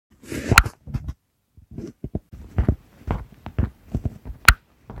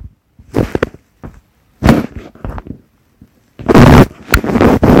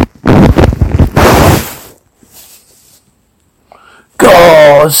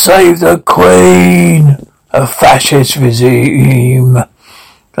God save the Queen, a fascist regime.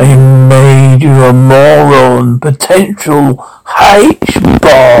 They made you a moron, potential H-bomb.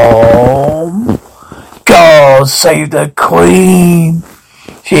 God save the Queen.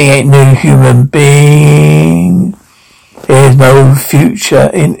 She ain't no human being. There's no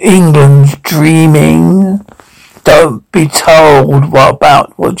future in England's dreaming. Don't be told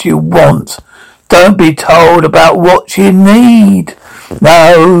about what you want. Don't be told about what you need.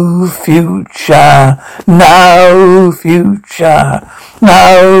 No future, no future,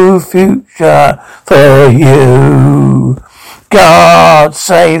 no future for you. God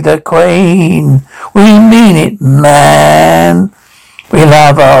save the Queen. We mean it, man. We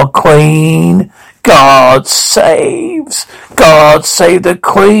love our Queen. God saves. God save the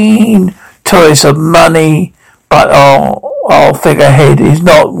Queen. Choice of money, but our figurehead is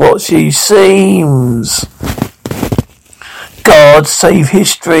not what she seems. God save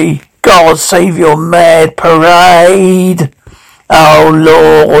history. God save your mad parade. Oh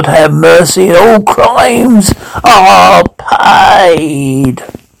Lord, have mercy, all crimes are paid.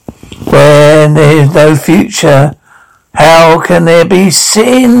 When there's no future, how can there be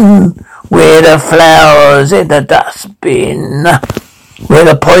sin? We're the flowers in the dustbin. We're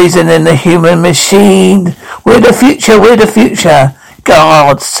the poison in the human machine. We're the future, we're the future.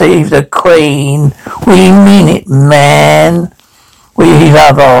 God save the Queen. We mean it, man. We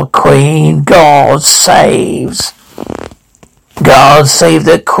love our Queen. God saves. God save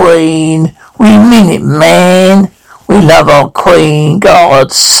the Queen. We mean it, man. We love our Queen.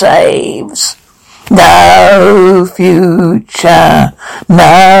 God saves. No future,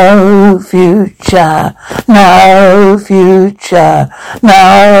 no future, no future,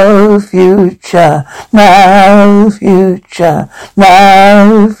 no future, no future,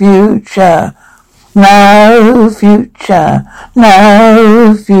 no future, no future,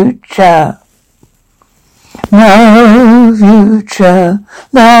 no future. No future,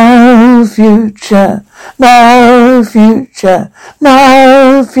 no future, no future,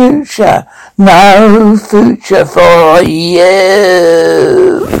 no future, no future for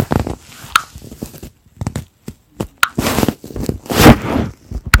you.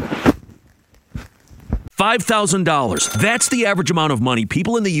 $5,000. That's the average amount of money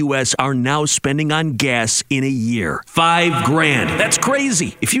people in the U.S. are now spending on gas in a year. $5,000. That's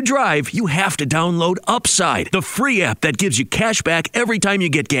crazy. If you drive, you have to download Upside, the free app that gives you cash back every time you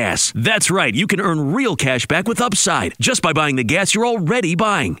get gas. That's right. You can earn real cash back with Upside just by buying the gas you're already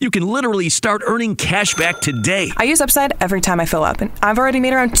buying. You can literally start earning cash back today. I use Upside every time I fill up, and I've already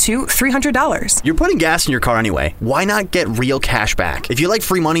made around $300. You're putting gas in your car anyway. Why not get real cash back? If you like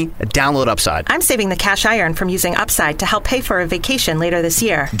free money, download Upside. I'm saving the cash I earn from using Upside to help pay for a vacation later this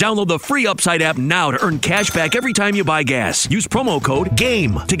year. Download the free Upside app now to earn cash back every time you buy gas. Use promo code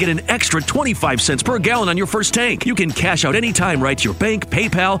GAME to get an extra 25 cents per gallon on your first tank. You can cash out anytime right to your bank,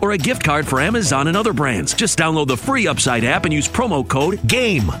 PayPal, or a gift card for Amazon and other brands. Just download the free Upside app and use promo code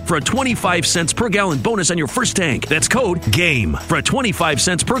GAME for a 25 cents per gallon bonus on your first tank. That's code GAME for a 25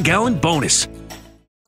 cents per gallon bonus.